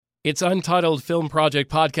It's Untitled Film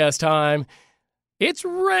Project podcast time. It's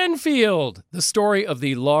Renfield, the story of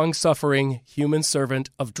the long-suffering human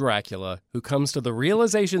servant of Dracula who comes to the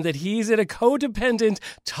realization that he's in a codependent,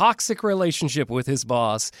 toxic relationship with his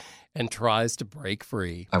boss and tries to break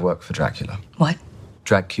free. I work for Dracula. What?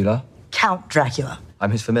 Dracula? Count Dracula.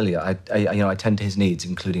 I'm his familiar. I tend to his needs,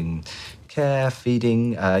 including care,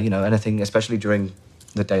 feeding, anything, especially during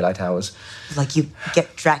the daylight hours. Like you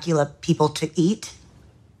get Dracula people to eat?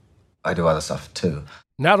 I do other stuff, too.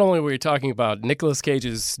 Not only are we talking about Nicolas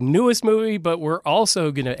Cage's newest movie, but we're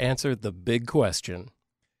also going to answer the big question.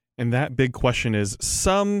 And that big question is,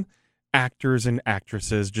 some actors and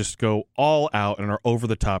actresses just go all out and are over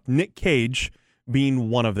the top. Nick Cage being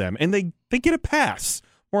one of them. And they get a pass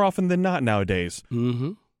more often than not nowadays.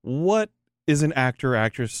 Mm-hmm. What is an actor or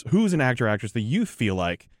actress, who's an actor or actress that you feel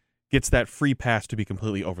like gets that free pass to be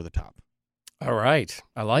completely over the top? All right.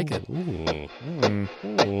 I like it.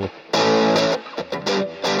 The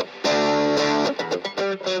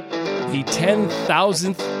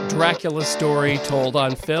 10,000th Dracula story told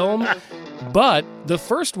on film, but the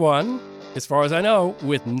first one, as far as I know,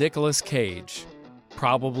 with Nicolas Cage.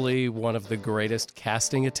 Probably one of the greatest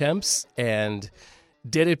casting attempts, and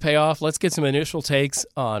did it pay off? Let's get some initial takes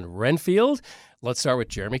on Renfield. Let's start with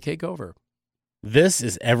Jeremy K. Gover. This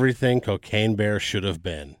is everything Cocaine Bear should have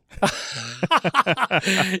been.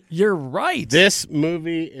 You're right. This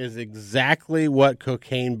movie is exactly what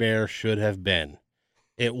Cocaine Bear should have been.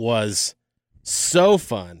 It was so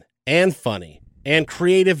fun and funny and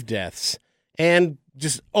creative deaths and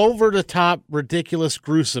just over-the-top ridiculous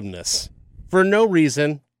gruesomeness for no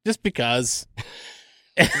reason, just because.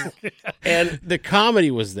 And the comedy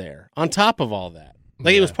was there on top of all that.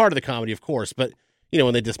 Like, It was part of the comedy, of course, but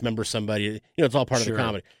when they dismember somebody, it's all part of the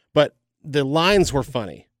comedy. But the lines were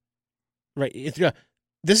funny, right?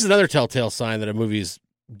 This is another telltale sign that a movie's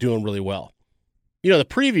doing really well. The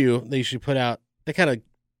preview they usually put out, they kind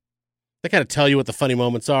of tell you what the funny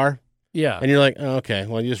moments are. Yeah. And you're like, oh, okay,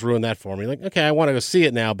 well, you just ruined that for me. Like, okay, I want to go see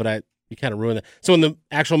it now, but you kind of ruined it. So when the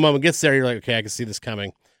actual moment gets there, you're like, okay, I can see this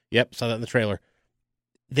coming. Yep, saw that in the trailer.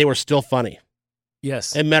 They were still funny.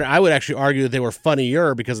 Yes. And I would actually argue that they were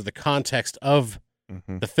funnier because of the context of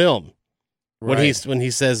the film. When he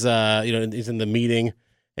says, he's in the meeting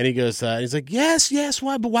and he goes, he's like, yes,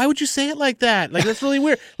 why? But why would you say it like that? Like, that's really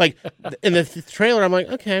weird. Like, in the trailer, I'm like,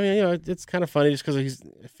 okay, I mean, it's kind of funny just because he's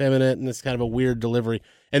effeminate and it's kind of a weird delivery.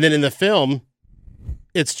 And then in the film,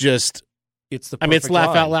 it's the it's laugh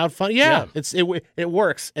line. Out loud fun. Yeah. It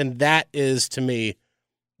works. And that is, to me,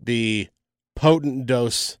 the potent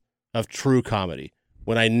dose of true comedy.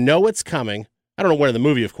 When I know it's coming, I don't know where in the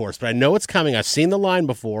movie, of course, but I know it's coming. I've seen the line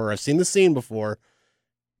before. I've seen the scene before,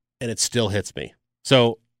 and it still hits me.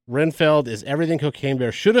 So Renfield is everything Cocaine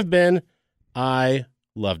Bear should have been. I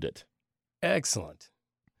loved it. Excellent.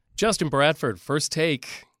 Justin Bradford, first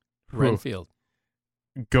take, Renfield.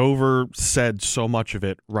 Gover said so much of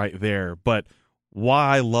it right there, but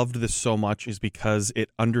why I loved this so much is because it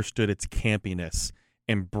understood its campiness,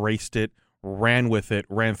 embraced it, ran with it,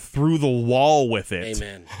 ran through the wall with it.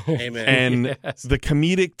 Amen. And Yes. the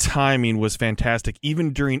comedic timing was fantastic.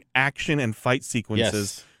 Even during action and fight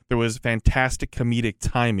sequences, there was fantastic comedic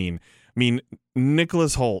timing. I mean,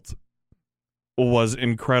 Nicholas Hoult was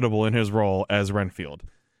incredible in his role as Renfield.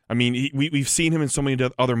 I mean, we've seen him in so many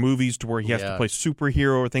other movies to where he has to play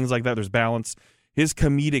superhero or things like that. There's balance. His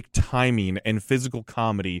comedic timing and physical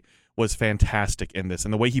comedy was fantastic in this.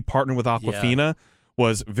 And the way he partnered with Awkwafina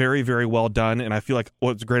was very, very well done. And I feel like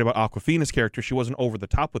what's great about Awkwafina's character, she wasn't over the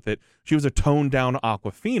top with it. She was a toned-down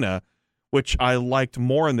Awkwafina, which I liked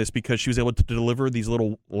more in this because she was able to deliver these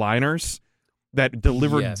little liners that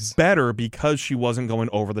delivered better because she wasn't going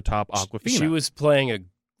over the top Awkwafina. She was playing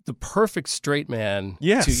the perfect straight man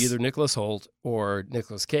to either Nicholas Hoult or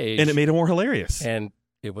Nicolas Cage. And it made it more hilarious. And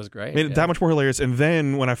it was great. Made it that much more hilarious. And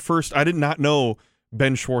then when I did not know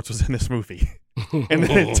Ben Schwartz was in this movie. And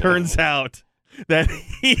then it turns out that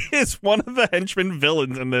he is one of the henchman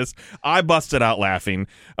villains in this. I busted out laughing.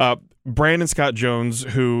 Brandon Scott Jones,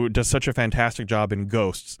 who does such a fantastic job in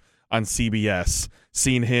Ghosts on CBS,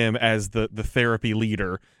 seeing him as the therapy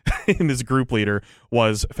leader and this group leader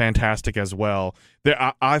was fantastic as well.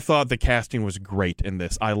 I thought the casting was great in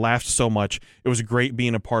this. I laughed so much. It was great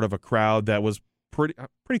being a part of a crowd that was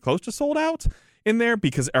pretty close to sold out in there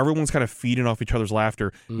because everyone's kind of feeding off each other's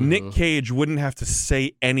laughter. Mm-hmm. Nick Cage wouldn't have to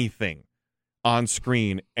say anything on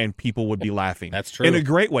screen and people would be laughing. That's true. In a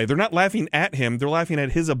great way. They're not laughing at him. They're laughing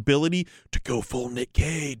at his ability to go full Nick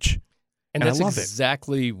Cage. And that's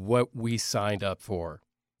exactly what we signed up for.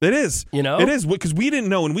 It is. You know? It is, because we didn't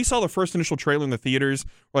know. When we saw the first initial trailer in the theaters,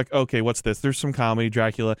 we're like, okay, what's this? There's some comedy,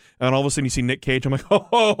 Dracula. And then all of a sudden you see Nick Cage. I'm like,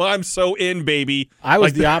 oh, I'm so in, baby. I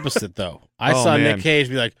was the opposite, though. I saw man. Nick Cage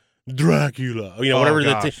be like, Dracula. Whatever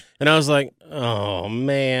and I was like, oh,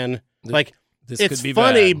 man. Like, this it's could be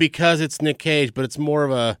funny bad. because it's Nick Cage, but it's more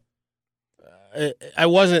of a...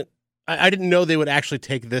 I didn't know they would actually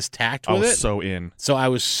take this tact with I was it. so in. So I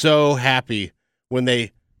was so happy when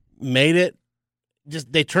they made it.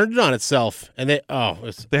 Just they turned it on itself, and they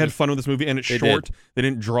had fun with this movie, and it's short. They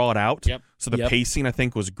didn't draw it out. Yep. So the pacing, I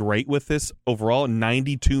think, was great with this overall.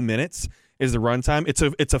 92 minutes is the runtime.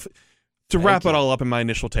 To wrap it all up in my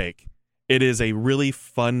initial take, it is a really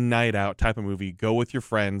fun night out type of movie. Go with your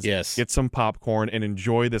friends. Yes. Get some popcorn and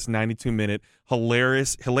enjoy this 92-minute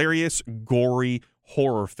hilarious, gory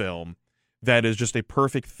horror film that is just a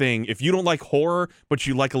perfect thing. If you don't like horror, but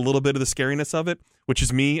you like a little bit of the scariness of it, which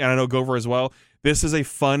is me, and I know Gover as well, this is a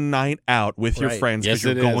fun night out with your friends because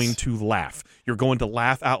you're going to laugh. You're going to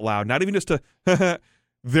laugh out loud. Not even just to...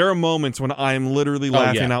 There are moments when I'm literally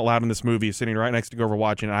laughing out loud in this movie, sitting right next to Gover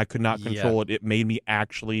watching, and I could not control it. It made me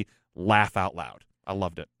actually laugh out loud. I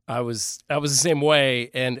loved it. I was the same way,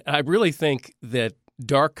 and I really think that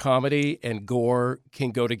dark comedy and gore can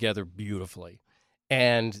go together beautifully.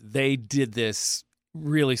 And they did this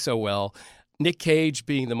really so well. Nick Cage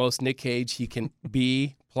being the most Nick Cage he can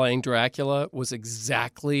be playing Dracula was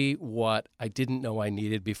exactly what I didn't know I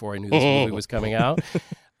needed before I knew this movie was coming out.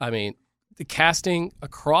 I mean, the casting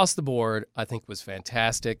across the board, I think, was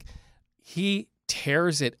fantastic. He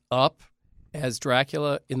tears it up as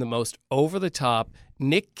Dracula in the most over-the-top,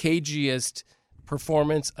 Nick Cageiest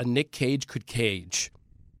performance a Nick Cage could cage.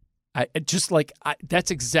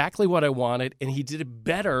 That's exactly what I wanted, and he did it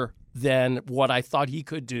better than what I thought he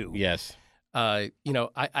could do. Yes. I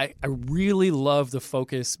really love the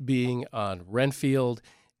focus being on Renfield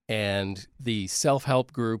and the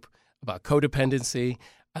self-help group about codependency.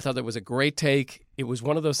 I thought that was a great take. It was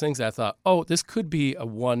one of those things that I thought, oh, this could be a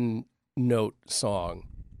one-note song,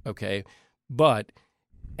 okay? But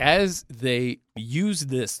as they use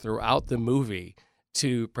this throughout the movie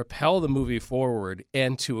to propel the movie forward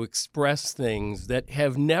and to express things that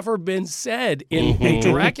have never been said in a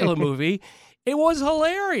Dracula movie, it was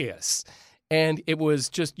hilarious. And it was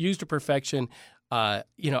just used to perfection. I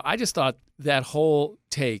just thought that whole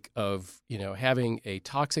take of, having a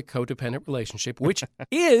toxic codependent relationship, which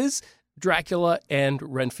is Dracula and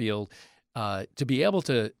Renfield, to be able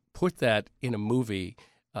to put that in a movie,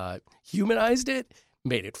 humanized it,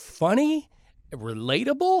 made it funny,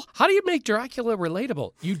 relatable. How do you make Dracula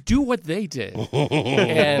relatable? You do what they did.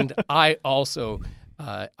 And I also,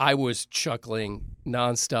 I was chuckling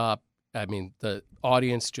nonstop. I mean, the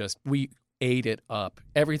audience we ate it up.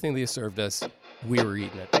 Everything they served us, we were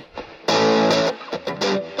eating it.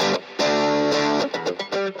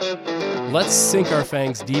 Let's sink our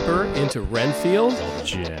fangs deeper into Renfield. Oh,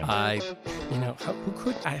 Jim. Who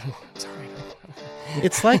could? I'm sorry.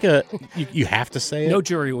 It's like you have to say it. No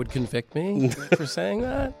jury would convict me for saying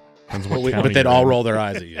that. But they'd all roll their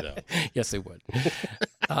eyes at you, though. Yes, they would.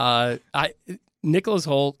 Nicholas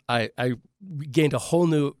Hoult, I gained a whole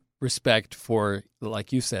new respect for,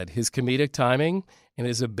 like you said, his comedic timing and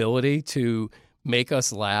his ability to make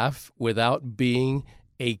us laugh without being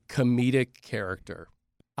a comedic character.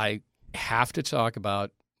 I have to talk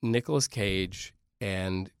about Nicolas Cage,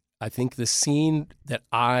 and I think the scene that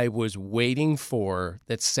I was waiting for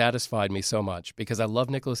that satisfied me so much, because I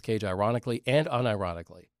love Nicolas Cage ironically and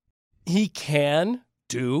unironically. He can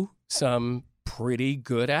do some pretty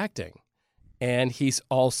good acting. And he's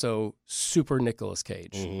also super Nicolas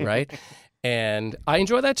Cage, right? And I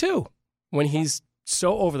enjoy that too. When he's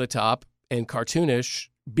so over the top and cartoonish,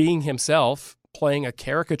 being himself, playing a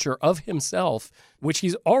caricature of himself, which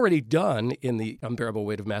he's already done in The Unbearable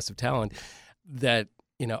Weight of Massive Talent, that,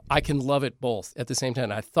 I can love it both at the same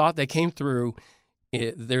time. I thought they came through.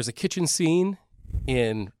 There's a kitchen scene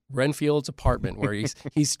in Renfield's apartment where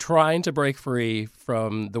he's trying to break free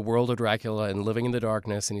from the world of Dracula and living in the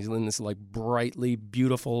darkness, and he's in this brightly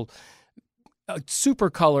beautiful, super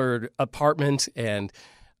colored apartment, and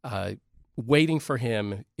waiting for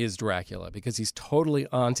him is Dracula, because he's totally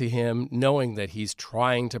onto him, knowing that he's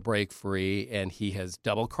trying to break free, and he has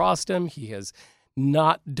double-crossed him. He has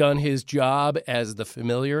not done his job as the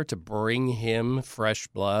familiar to bring him fresh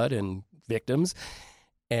blood and victims.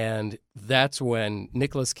 And that's when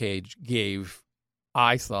Nicolas Cage gave,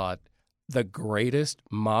 I thought, the greatest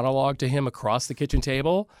monologue to him across the kitchen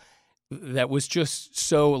table that was just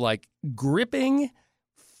so gripping,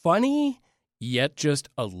 funny, yet just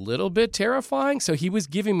a little bit terrifying. So he was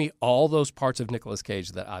giving me all those parts of Nicolas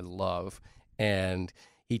Cage that I love. And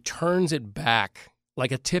he turns it back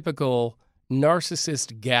like a typical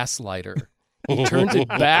narcissist gaslighter. He turns it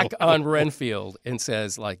back on Renfield and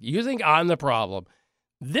says, like, you think I'm the problem.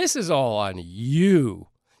 This is all on you.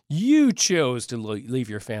 You chose to leave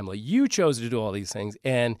your family. You chose to do all these things.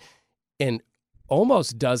 And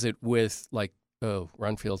almost does it with, like, oh,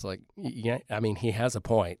 Renfield's like, yeah, I mean, he has a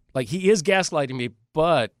point. Like, he is gaslighting me,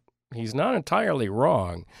 but he's not entirely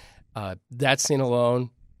wrong. That scene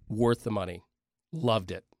alone, worth the money.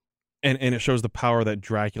 Loved it. And it shows the power that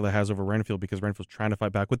Dracula has over Renfield, because Renfield's trying to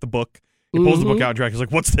fight back with the book. He pulls the book out, and Dracula's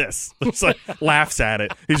like, what's this? It's like, laughs at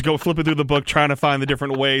it. He's flipping through the book, trying to find the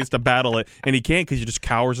different ways to battle it, and he can't because he just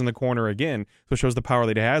cowers in the corner again. So it shows the power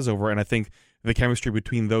that he has over it, and I think the chemistry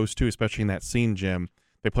between those two, especially in that scene, Jim,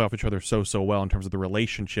 they play off each other so well in terms of the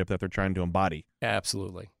relationship that they're trying to embody.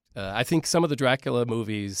 Absolutely. I think some of the Dracula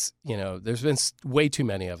movies, there's been way too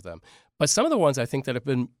many of them. But some of the ones I think that have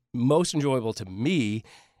been most enjoyable to me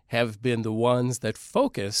have been the ones that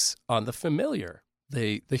focus on the familiar,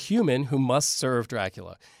 the human who must serve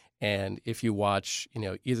Dracula. And if you watch,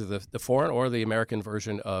 either the foreign or the American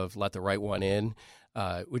version of Let the Right One In,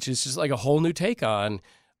 which is just like a whole new take on,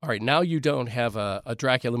 all right, now you don't have a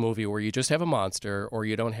Dracula movie where you just have a monster, or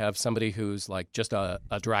you don't have somebody who's like just a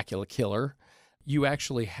Dracula killer. You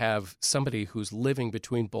actually have somebody who's living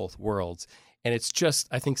between both worlds. And it's just,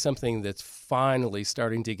 I think, something that's finally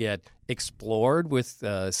starting to get explored with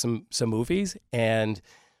some movies. And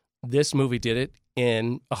this movie did it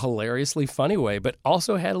in a hilariously funny way, but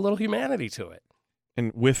also had a little humanity to it.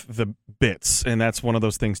 And with the bits, and that's one of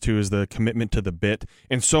those things, too, is the commitment to the bit,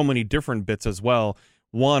 and so many different bits as well.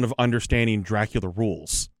 One of understanding Dracula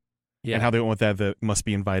rules, and how they went with that must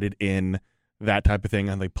be invited in, that type of thing,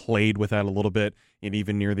 and they played with that a little bit, and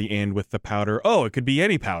even near the end with the powder. Oh, it could be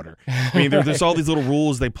any powder. I mean, there's all these little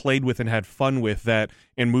rules they played with and had fun with that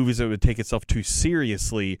in movies that would take itself too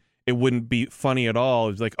seriously, it wouldn't be funny at all.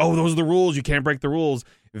 It's like, oh, those are the rules. You can't break the rules.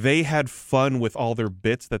 They had fun with all their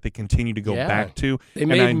bits that they continue to go back to,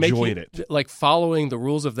 and I enjoyed it. Like, following the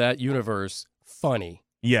rules of that universe, funny.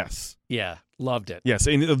 Yes. Yeah, loved it. Yes,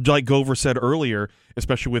 and like Gover said earlier,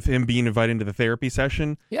 especially with him being invited into the therapy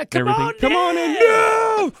session. Yeah, come on in.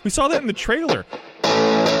 No! We saw that in the trailer.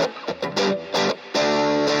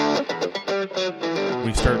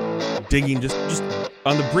 We start digging just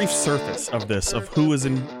on the brief surface of this, of who is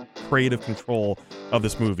in creative control of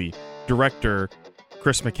this movie. Director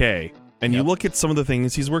Chris McKay. And you look at some of the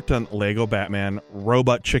things he's worked on. Lego Batman,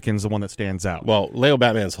 Robot Chicken's the one that stands out. Well, Lego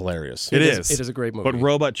Batman's hilarious. It is. It is a great movie. But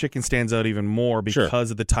Robot Chicken stands out even more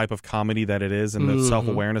because of the type of comedy that it is and the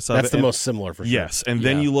self-awareness of it. That's the most similar for sure. Yes. And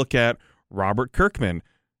then you look at Robert Kirkman,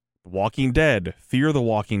 Walking Dead, Fear the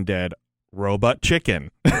Walking Dead, Robot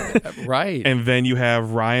Chicken. Right. And then you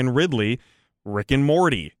have Ryan Ridley, Rick and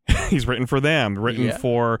Morty. He's written for them, written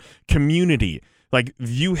for Community. Like,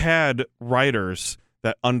 you had writers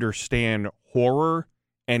that understand horror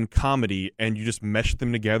and comedy, and you just meshed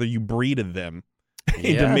them together. You breeded them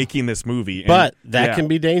into making this movie. But that can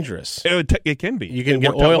be dangerous. It can be. You can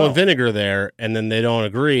get oil and vinegar there, and then they don't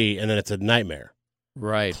agree, and then it's a nightmare.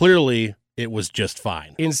 Right. Clearly, it was just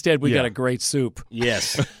fine. Instead, we got a great soup.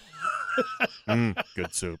 Yes.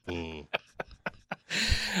 Good soup.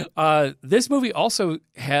 This movie also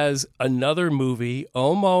has another movie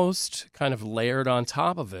almost kind of layered on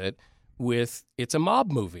top of it with, it's a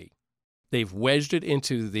mob movie. They've wedged it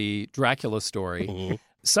into the Dracula story. Mm-hmm.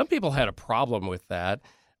 Some people had a problem with that.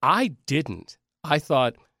 I didn't. I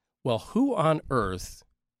thought, well, who on earth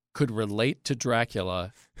could relate to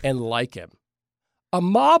Dracula and like him? A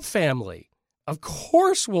mob family. Of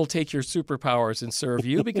course we'll take your superpowers and serve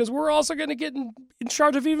you, because we're also going to get in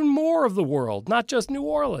charge of even more of the world, not just New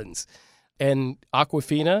Orleans. And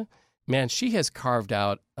Awkwafina, man, she has carved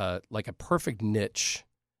out like a perfect niche.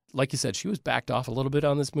 Like you said, she was backed off a little bit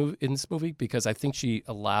on this movie because I think she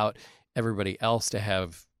allowed everybody else to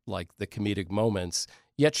have like the comedic moments,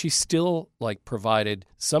 yet she still like provided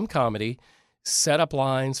some comedy, set up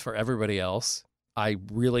lines for everybody else. I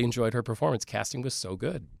really enjoyed her performance. Casting was so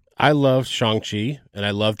good. I loved Shang-Chi, and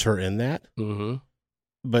I loved her in that. Mm-hmm.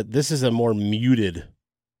 But this is a more muted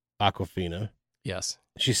Awkwafina. Yes.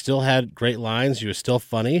 She still had great lines. She was still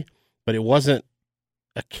funny, but it wasn't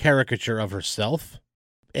a caricature of herself.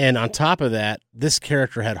 And on top of that, this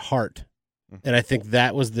character had heart. And I think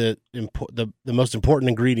that was the most important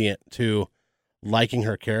ingredient to liking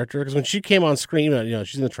her character. Because when she came on screen,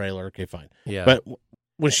 she's in the trailer. Okay, fine. Yeah. But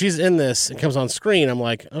when she's in this and comes on screen, I'm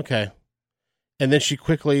like, okay. And then she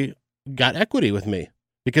quickly got equity with me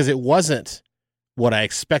because it wasn't what I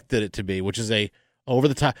expected it to be, which is a over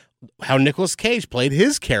the top, how Nicolas Cage played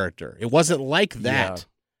his character. It wasn't like that.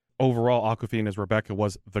 overall, Awkwafina's Rebecca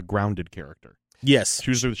was the grounded character. Yes. She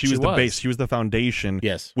was the base. She was the foundation,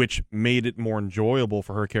 yes, which made it more enjoyable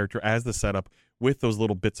for her character as the setup with those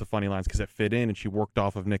little bits of funny lines because it fit in, and she worked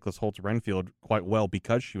off of Nicholas Holt's Renfield quite well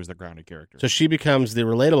because she was the grounded character. So she becomes the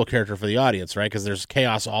relatable character for the audience, right? Because there's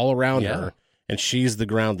chaos all around her, and she's the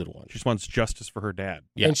grounded one. She just wants justice for her dad.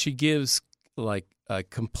 Yeah. And she gives like a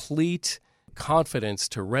complete confidence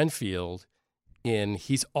to Renfield in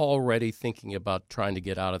he's already thinking about trying to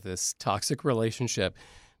get out of this toxic relationship,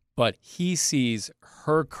 but he sees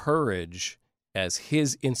her courage as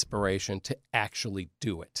his inspiration to actually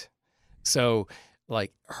do it. So,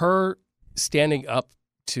 like, her standing up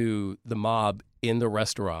to the mob in the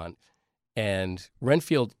restaurant and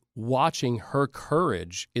Renfield watching her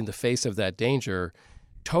courage in the face of that danger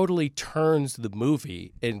totally turns the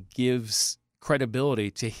movie and gives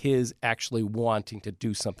credibility to his actually wanting to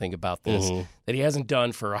do something about this that he hasn't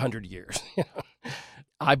done for 100 years.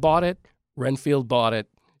 I bought it. Renfield bought it.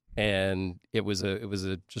 And it was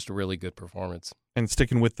just a really good performance. And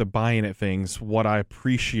sticking with the buying it things, what I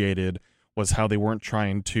appreciated was how they weren't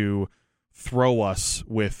trying to throw us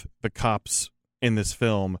with the cops in this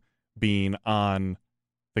film being on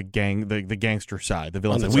the gangster side, the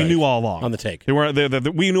villains. We knew all along on the take. They were.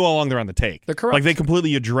 We knew all along they're on the take. They're correct. Like they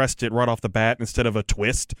completely addressed it right off the bat instead of a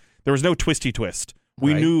twist. There was no twisty twist.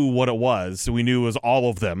 We knew what it was. We knew it was all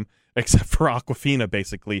of them except for Awkwafina,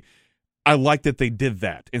 basically. I like that they did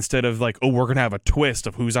that instead of like, oh, we're going to have a twist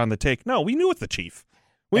of who's on the take. No, we knew it's the chief.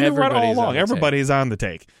 We knew right all along. Everybody's on the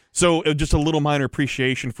take. So just a little minor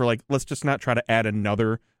appreciation for like, let's just not try to add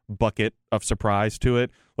another bucket of surprise to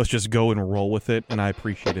it. Let's just go and roll with it. And I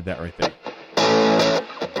appreciated that right there.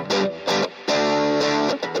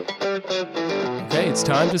 Okay, it's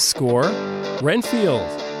time to score Renfield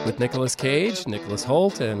with Nicolas Cage, Nicholas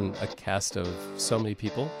Hoult, and a cast of so many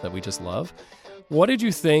people that we just love. What did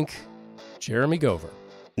you think, Jeremy Gover?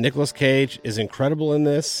 Nicolas Cage is incredible in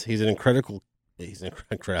this. He's incredible.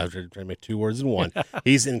 I'm trying to make two words in one.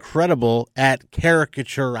 He's incredible at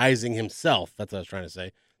caricaturizing himself. That's what I was trying to say.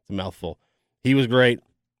 It's a mouthful. He was great.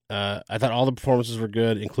 I thought all the performances were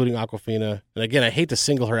good, including Awkwafina. And again, I hate to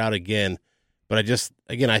single her out again, but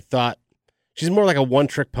I thought she's more like a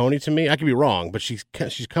one-trick pony to me. I could be wrong, but she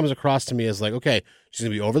comes across to me as like, okay, she's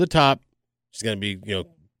going to be over the top. She's going to be,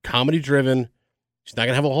 comedy-driven. She's not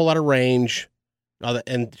going to have a whole lot of range.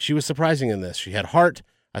 And she was surprising in this. She had heart.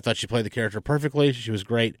 I thought she played the character perfectly. She was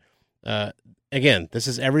great. Again, this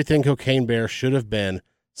is everything Cocaine Bear should have been.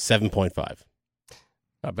 7.5.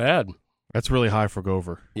 Not bad. That's really high for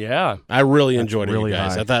Gover. Yeah. I really enjoyed it, really you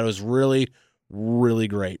guys. high. I thought it was really, really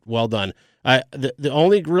great. Well done. The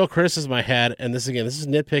only real criticism I had, and this is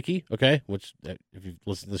nitpicky, okay? Which, if you've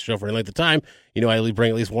listened to the show for any length of time, I bring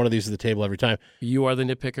at least one of these to the table every time. You are the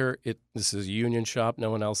nitpicker. This is a union shop. No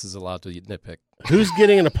one else is allowed to nitpick. Who's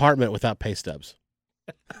getting an apartment without pay stubs?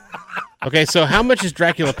 Okay, so how much is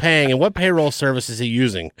Dracula paying, and what payroll service is he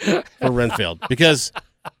using for Renfield? Because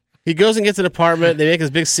he goes and gets an apartment. They make this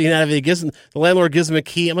big scene out of it. The landlord gives him a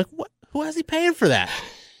key. I'm like, what? Who is he paying for that?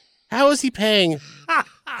 How is he paying?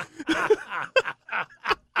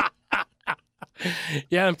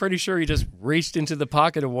 Yeah, I'm pretty sure he just reached into the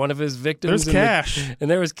pocket of one of his victims. There's cash. And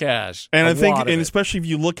there was cash. And I think, and especially if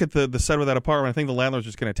you look at the set of that apartment, I think the landlord's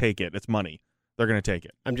just going to take it. It's money. They're going to take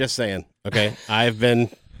it. I'm just saying, okay? I've been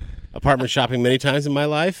apartment shopping many times in my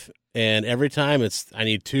life, and every time I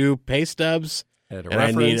need 2 pay stubs, and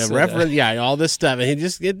I need a reference, all this stuff, and he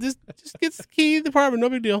just gets the key to the apartment, no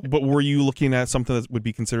big deal. But were you looking at something that would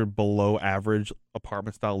be considered below average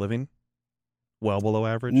apartment style living? Well below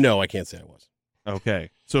average? No, I can't say I was. Okay,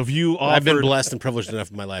 so if you offered, I've been blessed and privileged enough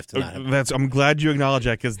in my life to not have. I'm glad you acknowledge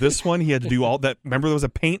that, because this one he had to do all that. Remember, there was a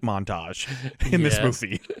paint montage in this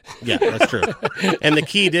movie. Yeah, that's true. And the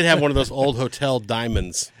key did have one of those old hotel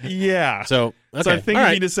diamonds. Yeah. So I think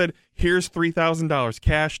he just said, "Here's $3,000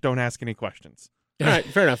 cash. Don't ask any questions." All right,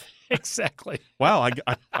 fair enough. Exactly. Wow,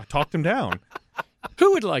 I talked him down.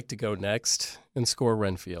 Who would like to go next and score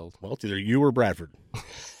Renfield? Well, it's either you or Bradford.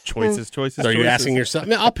 Choices. So are you asking yourself?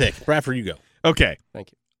 No, I'll pick. Bradford, you go. Okay.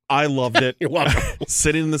 Thank you. I loved it. You're welcome.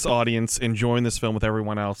 Sitting in this audience, enjoying this film with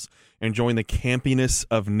everyone else, enjoying the campiness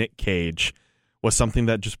of Nick Cage was something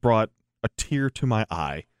that just brought a tear to my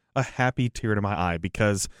eye, a happy tear to my eye,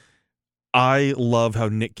 because I love how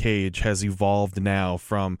Nick Cage has evolved now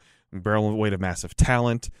from Barrel and Weight of Massive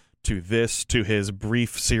Talent to this, to his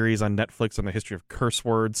brief series on Netflix on the history of curse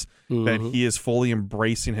words, that he is fully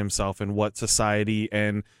embracing himself in what society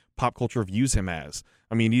and pop culture views him as.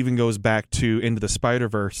 I mean, it even goes back to Into the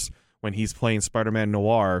Spider-Verse when he's playing Spider-Man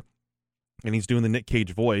Noir and he's doing the Nick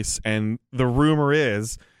Cage voice. And the rumor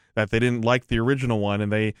is that they didn't like the original one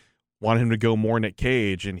and they wanted him to go more Nick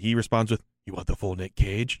Cage, and he responds with, "You want the full Nick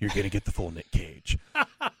Cage? You're going to get the full Nick Cage."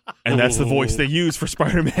 And that's the voice they use for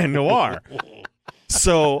Spider-Man Noir.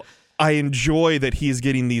 So I enjoy that he's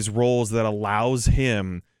getting these roles that allows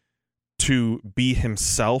him to be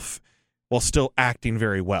himself while still acting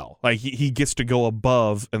very well. Like he gets to go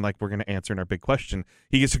above, and like we're going to answer in our big question,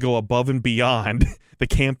 he gets to go above and beyond the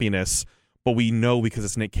campiness, but we know because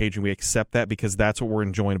it's Nick Cage and we accept that because that's what we're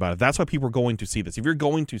enjoying about it. That's why people are going to see this. If you're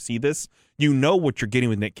going to see this, you know what you're getting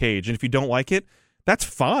with Nick Cage. And if you don't like it, that's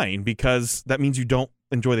fine because that means you don't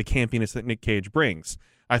enjoy the campiness that Nick Cage brings.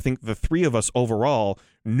 I think the three of us overall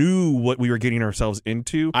knew what we were getting ourselves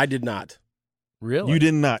into. I did not. Really? You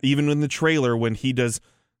did not. Even in the trailer when he does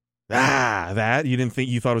that, you didn't think,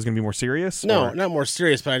 you thought it was going to be more serious? No, or? not more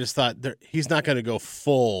serious, but I just thought he's not going to go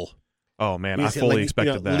full. Oh, man, I fully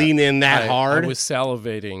expected that. Lean in that hard. I was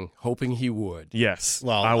salivating, hoping he would. Yes.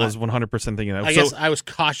 Well, I was 100% thinking that. I guess I was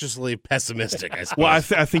cautiously pessimistic, I suppose. Well,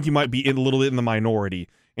 I think you might be a little bit in the minority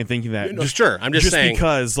in thinking that. Sure, I'm just saying.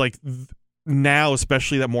 Because, like, now,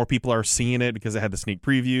 especially that more people are seeing it because it had the sneak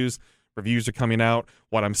previews, reviews are coming out.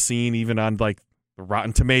 What I'm seeing even on, like, the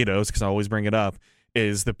Rotten Tomatoes, because I always bring it up,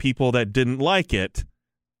 is the people that didn't like it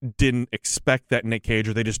didn't expect that Nick Cage,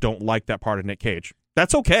 or they just don't like that part of Nick Cage.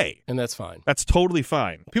 That's okay. And that's fine. That's totally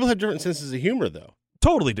fine. People have different senses of humor, though.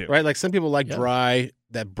 Totally do. Right? Like some people like dry,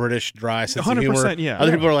 that British dry sense of 100%, humor. yeah.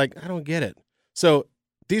 Other people are like, I don't get it. So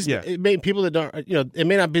it may people that don't, it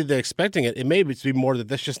may not be they're expecting it. It may be more that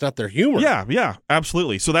that's just not their humor. Yeah,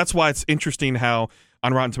 absolutely. So that's why it's interesting how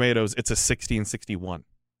on Rotten Tomatoes it's a 60 and 61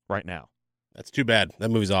 right now. That's too bad.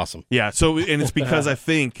 That movie's awesome. Yeah. So and it's because I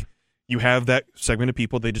think you have that segment of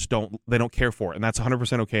people they don't care for it, and that's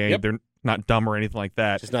 100% okay. Yep. They're not dumb or anything like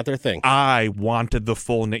that. It's just not their thing. I wanted the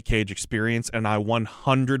full Nick Cage experience, and I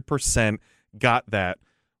 100% got that.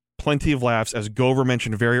 Plenty of laughs, as Gover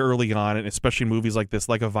mentioned very early on, and especially movies like this,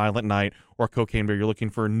 like A Violent Night or Cocaine Bear. You're looking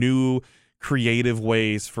for new, creative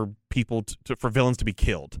ways for people for villains to be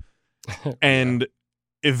killed, and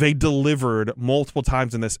if they delivered multiple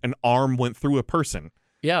times in this, an arm went through a person.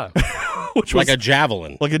 Yeah. Which was like a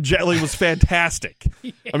javelin. It was fantastic.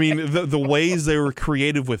 Yeah. I mean, the ways they were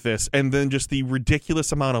creative with this, and then just the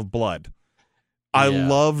ridiculous amount of blood. I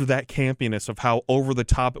loved that campiness of how over the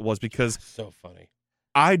top it was because so funny.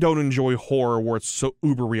 I don't enjoy horror where it's so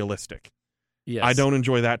uber realistic. Yes. I don't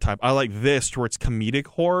enjoy that type. I like this where it's comedic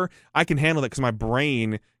horror. I can handle that because my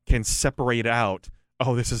brain can separate out,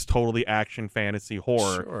 oh, this is totally action, fantasy,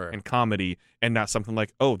 horror, and comedy, and not something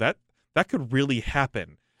like, oh, that could really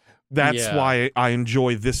happen. That's why I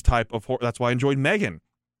enjoy this type of horror. That's why I enjoyed Megan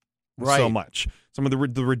so much. Some of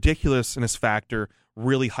the ridiculousness factor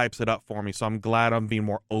really hypes it up for me. So I'm glad I'm being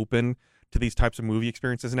more open to these types of movie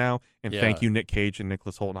experiences now. And thank you, Nick Cage and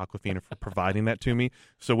Nicholas Hoult and Awkwafina for providing that to me.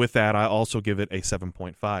 So with that, I also give it a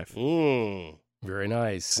 7.5. Very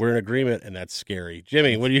nice. We're in agreement, and that's scary.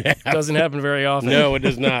 Jimmy, what do you have? Doesn't happen very often. No, it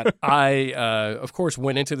does not. I, of course,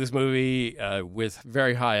 went into this movie with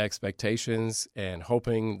very high expectations and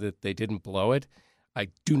hoping that they didn't blow it. I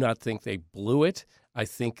do not think they blew it. I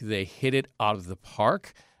think they hit it out of the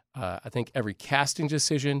park. I think every casting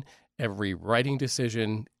decision, every writing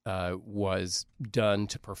decision was done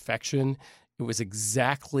to perfection. It was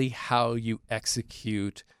exactly how you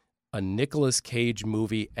execute a Nicolas Cage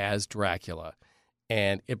movie as Dracula.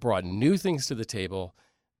 And it brought new things to the table.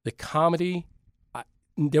 The comedy,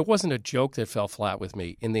 there wasn't a joke that fell flat with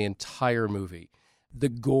me in the entire movie. The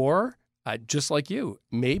gore, just like you,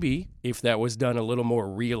 maybe if that was done a little more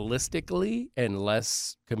realistically and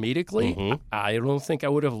less comedically, I don't think I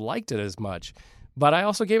would have liked it as much. But I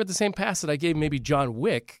also gave it the same pass that I gave maybe John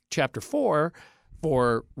Wick, Chapter 4,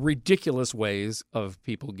 for ridiculous ways of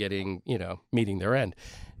people getting, meeting their end.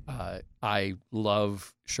 I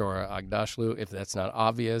love Shohreh Aghdashloo. If that's not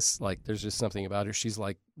obvious, like there's just something about her. She's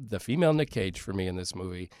like the female Nick Cage for me in this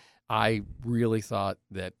movie. I really thought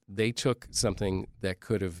that they took something that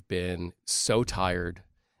could have been so tired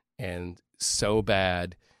and so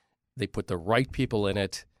bad. They put the right people in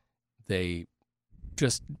it. They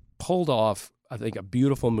just pulled off, I think, a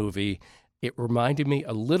beautiful movie. It reminded me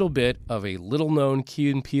a little bit of a little-known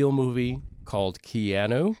Key and Peele movie called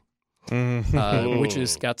Keanu. Which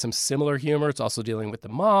has got some similar humor. It's also dealing with the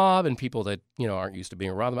mob and people that aren't used to being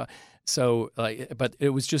around the mob. So, but it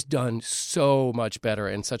was just done so much better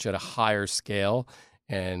and such at a higher scale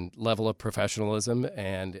and level of professionalism.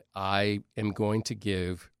 And I am going to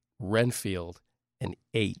give Renfield an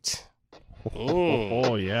 8.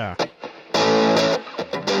 Oh yeah.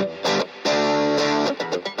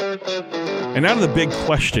 And now to the big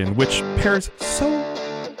question, which pairs so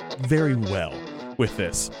very well with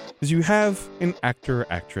this is you have an actor or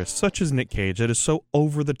actress such as Nick Cage that is so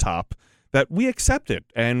over the top that we accept it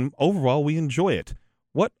and overall we enjoy it.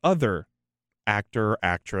 What other actor or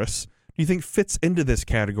actress do you think fits into this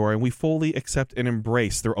category and we fully accept and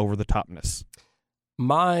embrace their over the topness?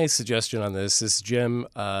 My suggestion on this is Jim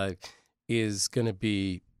is going to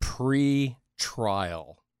be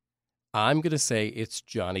pre-trial. I'm going to say it's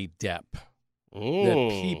Johnny Depp. That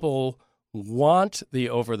people want the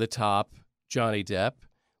over-the-top Johnny Depp.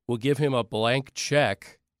 We'll give him a blank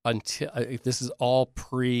check until this is all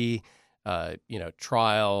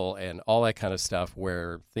trial and all that kind of stuff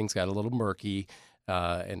where things got a little murky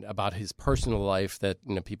and about his personal life that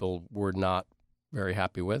people were not very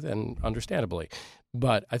happy with, and understandably.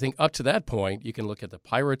 But I think up to that point, you can look at the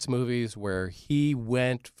Pirates movies where he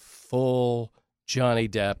went full Johnny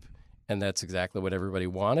Depp, and that's exactly what everybody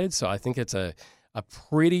wanted. So I think it's a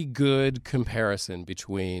pretty good comparison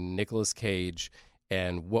between Nicolas Cage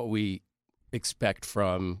and what we expect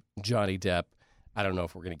from Johnny Depp. I don't know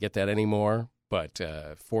if we're going to get that anymore, but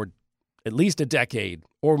for at least a decade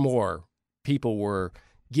or more, people were,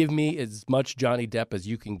 give me as much Johnny Depp as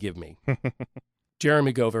you can give me.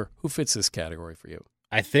 Jeremy Gover, who fits this category for you?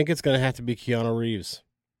 I think it's going to have to be Keanu Reeves.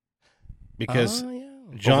 Because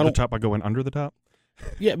Over the top, I go in under the top?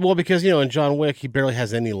 Yeah, well, because, in John Wick, he barely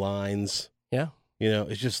has any lines. Yeah.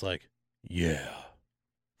 It's just like, yeah.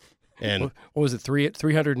 And what was it,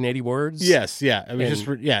 380 words? Yes, yeah. I mean,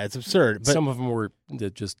 it's absurd. But some of them were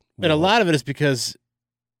just... And a lot of it is because,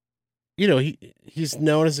 he's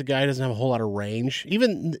known as a guy who doesn't have a whole lot of range.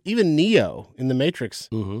 Even Neo in The Matrix,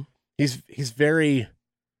 he's the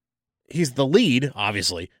lead,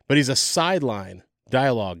 obviously, but he's a sideline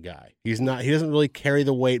dialogue guy. He doesn't really carry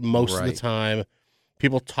the weight most of the time.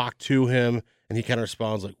 People talk to him, and he kind of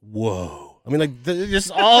responds like, "Whoa." I mean, like just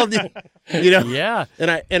all the, Yeah.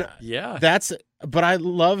 But I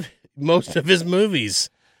love most of his movies,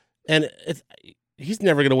 and he's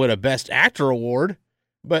never going to win a Best Actor award,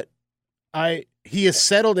 but he has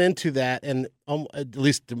settled into that, and at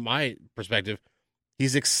least to my perspective,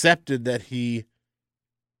 he's accepted that he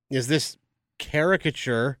is this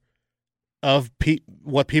caricature of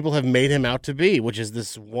what people have made him out to be, which is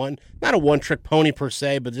this not a one-trick pony per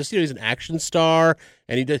se, but just he's an action star,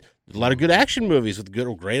 and he did a lot of good action movies with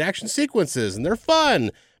great action sequences, and they're fun.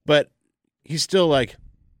 But he's still like,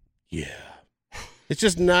 yeah, it's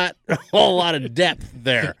just not a whole lot of depth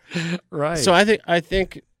there, right? So I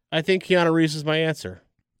think Keanu Reeves is my answer.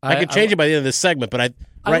 I could change it by the end of this segment, but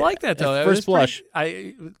I like that though. At first blush,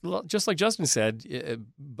 just like Justin said,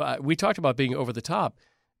 but we talked about being over the top.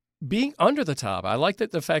 Being under the top, I like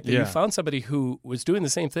the fact that you found somebody who was doing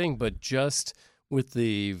the same thing, but just with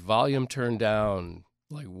the volume turned down,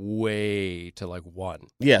 like way to like 1.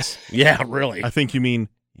 Yes, yeah, really. I think you mean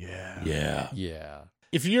yeah.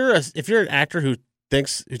 If you're an actor who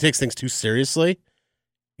takes things too seriously,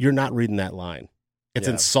 you're not reading that line. It's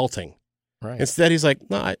insulting. Right. Instead, he's like,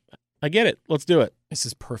 no, I get it. Let's do it. This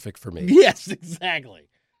is perfect for me. Yes, exactly.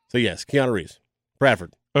 So yes, Keanu Reeves,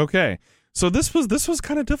 Bradford. Okay. So this was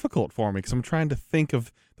kind of difficult for me because I'm trying to think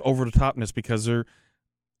of the over the topness because there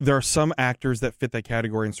are some actors that fit that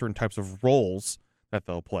category in certain types of roles that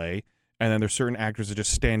they'll play, and then there's certain actors that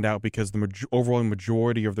just stand out because the overall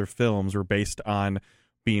majority of their films are based on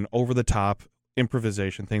being over the top,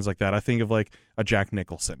 improvisation, things like that. I think of like a Jack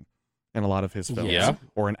Nicholson in a lot of his films,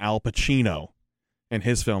 or an Al Pacino in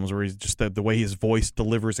his films, where he's just the way his voice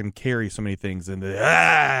delivers and carries so many things, and the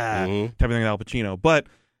type of thing with Al Pacino, but.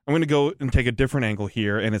 I'm going to go and take a different angle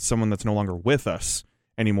here, and it's someone that's no longer with us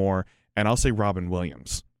anymore, and I'll say Robin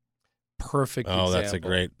Williams. Perfect example. That's a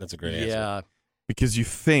great answer. Yeah. Because you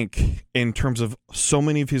think, in terms of so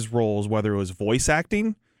many of his roles, whether it was voice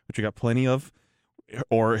acting, which we got plenty of,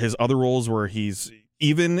 or his other roles where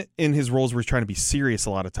even in his roles where he's trying to be serious a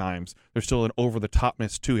lot of times, there's still an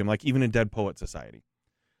over-the-topness to him, like even in Dead Poet Society.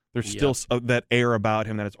 There's still that air about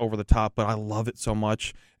him that it's over the top, but I love it so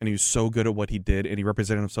much, and he was so good at what he did, and he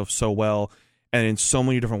represented himself so well, and in so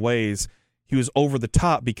many different ways, he was over the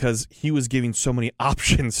top because he was giving so many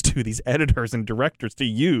options to these editors and directors to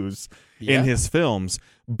use in his films.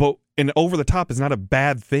 But an over the top is not a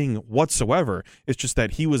bad thing whatsoever. It's just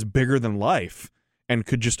that he was bigger than life and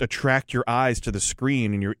could just attract your eyes to the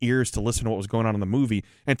screen and your ears to listen to what was going on in the movie,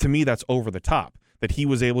 and to me, that's over the top. That he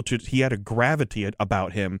was able to, he had a gravity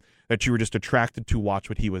about him that you were just attracted to watch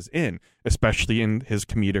what he was in, especially in his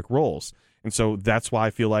comedic roles. And so that's why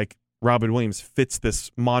I feel like Robin Williams fits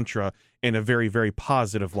this mantra in a very, very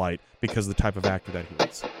positive light because of the type of actor that he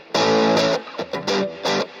is.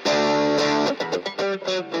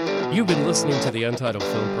 You've been listening to the Untitled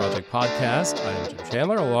Film Project podcast. I'm Jim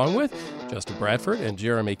Chandler, along with Justin Bradford and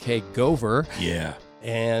Jeremy K. Gover. Yeah.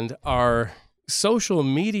 And our social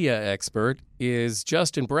media expert is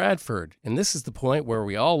Justin Bradford. And this is the point where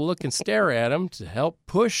we all look and stare at him to help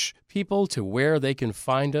push people to where they can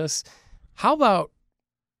find us. How about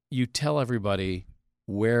you tell everybody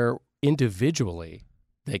where individually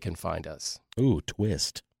they can find us? Ooh,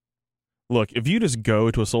 twist. Look, if you just go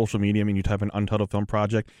to a social media and you type in Untitled Film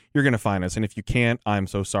Project, you're going to find us. And if you can't, I'm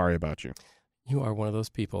so sorry about you. You are one of those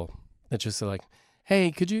people that just are like,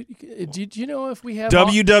 hey, do you know if we have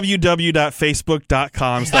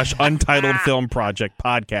www.facebook.com/Untitled Film Project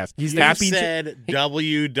podcast. You said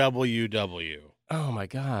www. Oh my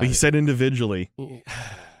God. He said individually. You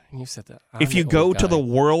said that. If you go to the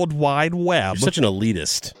World Wide Web. You're such an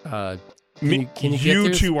elitist. Can you get you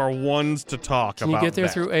there two are ones to talk about. Can you get there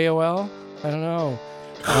that. through AOL? I don't know.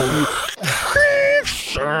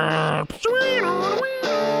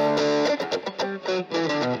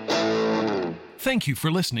 Thank you for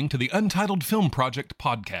listening to the Untitled Film Project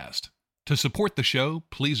podcast. To support the show,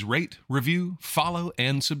 please rate, review, follow,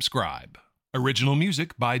 and subscribe. Original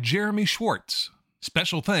music by Jeremy Schwartz.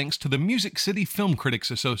 Special thanks to the Music City Film Critics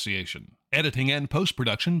Association. Editing and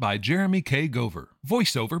post-production by Jeremy K. Gover.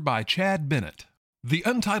 Voiceover by Chad Bennett. The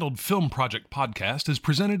Untitled Film Project podcast is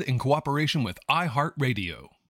presented in cooperation with iHeartRadio.